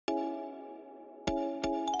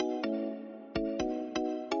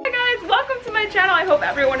welcome to my channel. I hope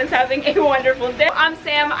everyone is having a wonderful day. I'm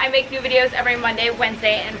Sam. I make new videos every Monday,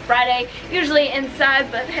 Wednesday, and Friday, usually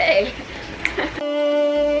inside, but hey.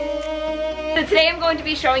 So today I'm going to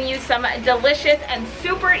be showing you some delicious and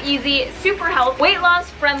super easy, super healthy, weight loss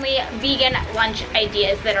friendly vegan lunch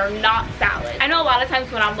ideas that are not salads. I know a lot of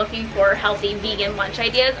times when I'm looking for healthy vegan lunch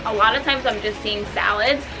ideas, a lot of times I'm just seeing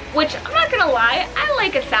salads, which I'm not gonna lie, I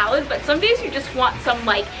like a salad, but some days you just want some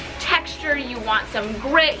like texture, you want some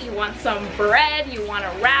grit, you want some bread, you want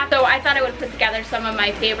a wrap. So I thought I would put together some of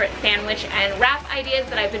my favorite sandwich and wrap ideas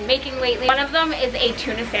that I've been making lately. One of them is a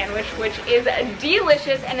tuna sandwich, which is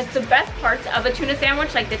delicious, and it's the best parts of a tuna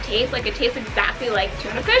sandwich, like the taste. Like it tastes exactly like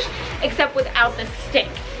tuna fish, except without the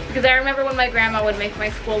stink. Because I remember when my grandma would make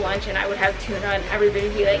my school lunch and I would have tuna and everybody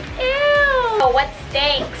would be like, ew, oh, what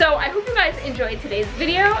stinks? So I hope you guys enjoyed today's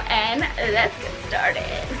video and let's get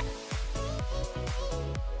started.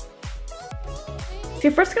 So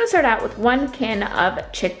you're first gonna start out with 1 can of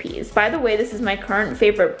chickpeas. By the way, this is my current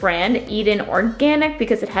favorite brand, Eden Organic,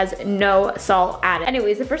 because it has no salt added.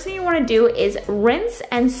 Anyways, the first thing you wanna do is rinse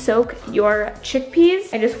and soak your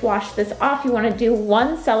chickpeas. I just washed this off. You wanna do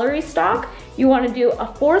 1 celery stalk. You wanna do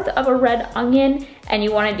 1/4 of a red onion, and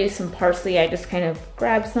you wanna do some parsley. I just kind of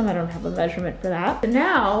grabbed some. I don't have a measurement for that. So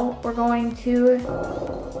now we're going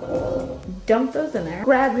to dump those in there.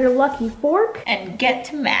 Grab your lucky fork and get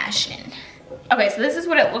to mashing. Okay, so this is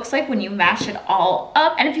what it looks like when you mash it all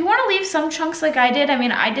up. And if you wanna leave some chunks like I did, I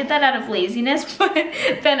mean, I did that out of laziness, but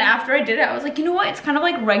then after I did it, I was like, you know what? It's kind of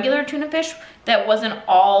like regular tuna fish that wasn't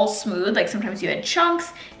all smooth. Like sometimes you had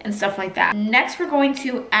chunks and stuff like that. Next, we're going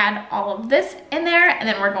to add all of this in there, and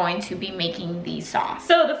then we're going to be making the sauce.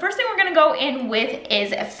 So the first thing we're gonna go in with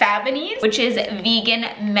is Fabonese, which is vegan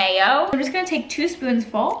mayo. I'm just gonna take 2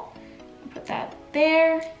 spoonsful, put that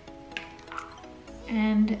there,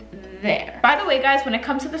 and there. By the way, guys, when it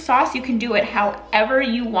comes to the sauce, you can do it however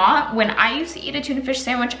you want. When I used to eat a tuna fish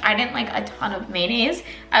sandwich, I didn't like a ton of mayonnaise.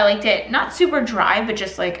 I liked it not super dry, but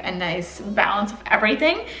just like a nice balance of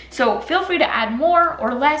everything. So feel free to add more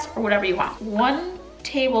or less or whatever you want. 1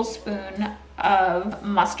 tablespoon of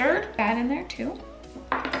mustard, add in there too.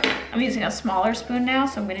 I'm using a smaller spoon now,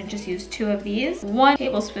 so I'm gonna just use 2 of these. 1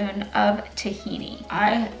 tablespoon of tahini.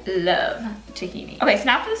 I love tahini. Okay, so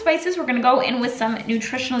now for the spices, we're gonna go in with some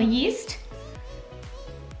nutritional yeast.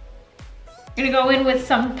 We're gonna go in with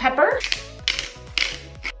some pepper.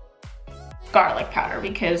 Garlic powder,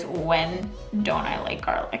 because when don't I like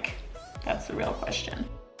garlic? That's the real question.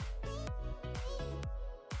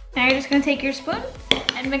 Now you're just gonna take your spoon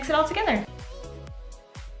and mix it all together.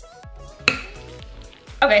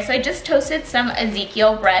 Okay, so I just toasted some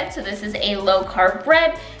Ezekiel bread. So this is a low carb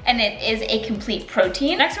bread and it is a complete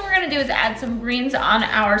protein. Next thing we're gonna do is add some greens on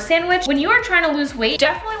our sandwich. When you are trying to lose weight,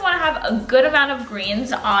 definitely wanna have a good amount of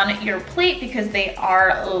greens on your plate because they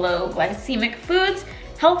are low glycemic foods,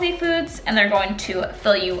 healthy foods, and they're going to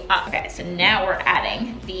fill you up. Okay, so now we're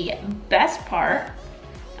adding the best part,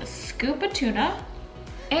 a scoop of tuna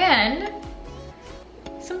and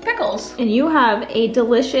some pickles. And you have a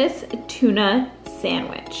delicious tuna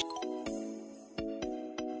sandwich.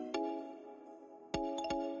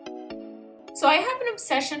 So I have an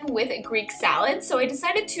obsession with Greek salad, so I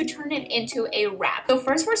decided to turn it into a wrap. So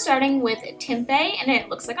first we're starting with tempeh, and it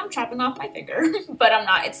looks like I'm chopping off my finger, but I'm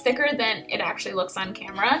not. It's thicker than it actually looks on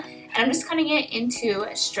camera, and I'm just cutting it into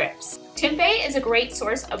strips. Tempeh is a great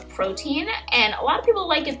source of protein, and a lot of people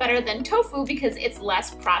like it better than tofu because it's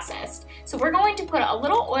less processed. So we're going to put a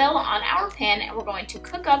little oil on our pan, and we're going to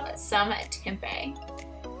cook up some tempeh.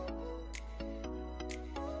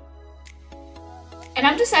 And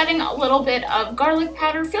I'm just adding a little bit of garlic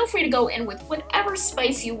powder. Feel free to go in with whatever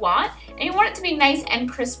spice you want. And you want it to be nice and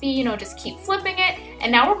crispy, you know, just keep flipping it. And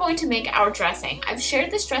now we're going to make our dressing. I've shared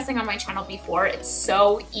this dressing on my channel before. It's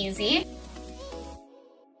so easy.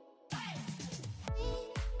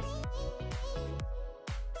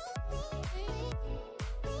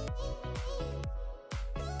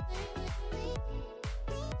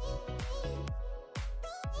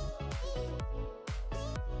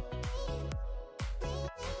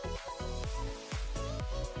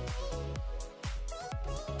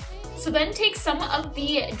 So then take some of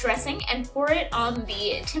the dressing and pour it on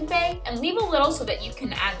the tempeh and leave a little so that you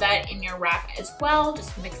can add that in your wrap as well.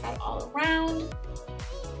 Just mix that all around.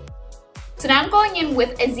 So now I'm going in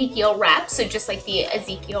with Ezekiel wrap. So just like the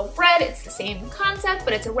Ezekiel bread, it's the same concept,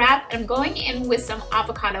 but it's a wrap. And I'm going in with some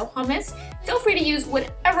avocado hummus. Feel free to use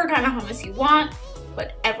whatever kind of hummus you want.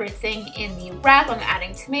 Put everything in the wrap. I'm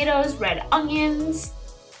adding tomatoes, red onions,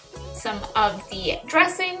 some of the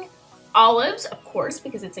dressing, olives, of course,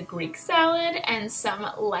 because it's a Greek salad, and some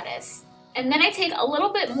lettuce. And then I take a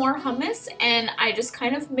little bit more hummus and I just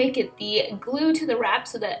kind of make it the glue to the wrap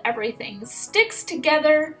so that everything sticks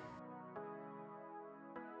together.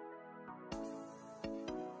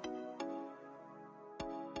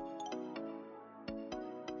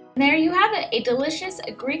 And there you have it, a delicious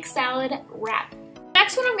Greek salad wrap.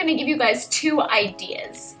 Next one, I'm going to give you guys 2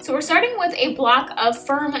 ideas. So we're starting with a block of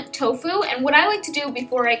firm tofu, and what I like to do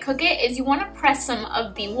before I cook it is you want to press some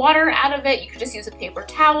of the water out of it. You could just use a paper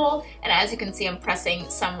towel, and as you can see, I'm pressing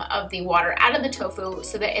some of the water out of the tofu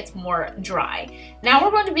so that it's more dry. Now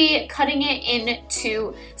we're going to be cutting it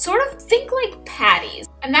into sort of think like patties,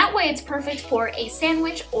 and that way it's perfect for a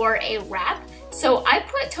sandwich or a wrap. So I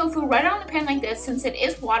put tofu right on the pan like this. Since it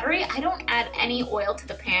is watery, I don't add any oil to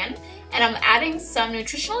the pan, and I'm adding some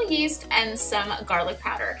nutritional yeast and some garlic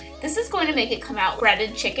powder. This is going to make it come out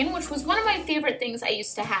breaded chicken, which was one of my favorite things I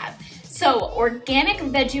used to have. So organic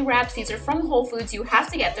veggie wraps, these are from Whole Foods. You have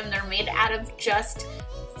to get them. They're made out of just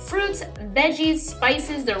fruits, veggies,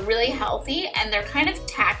 spices. They're really healthy and they're kind of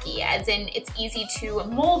tacky, as in it's easy to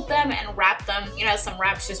mold them and wrap them. You know, some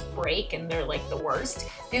wraps just break and they're like the worst.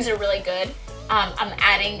 These are really good. I'm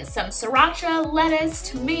adding some sriracha, lettuce,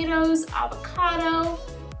 tomatoes, avocado,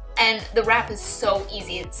 and the wrap is so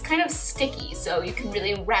easy. It's kind of sticky, so you can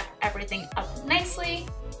really wrap everything up nicely.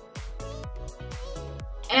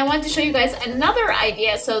 And I wanted to show you guys another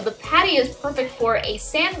idea. So the patty is perfect for a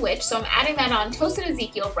sandwich. So I'm adding that on toasted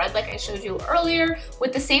Ezekiel bread like I showed you earlier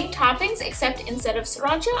with the same toppings, except instead of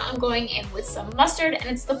sriracha, I'm going in with some mustard, and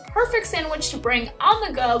it's the perfect sandwich to bring on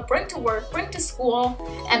the go, bring to work, bring to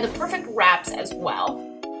school, and the perfect wraps as well.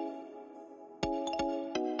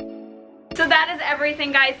 So that is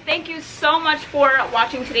everything, guys. Thank you so much for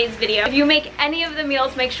watching today's video. If you make any of the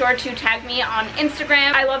meals, make sure to tag me on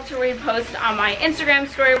Instagram. I love to repost on my Instagram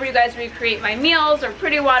story where you guys recreate my meals or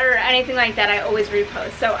pretty water or anything like that. I always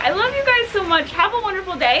repost. So I love you guys so much. Have a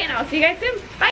wonderful day, and I'll see you guys soon. Bye.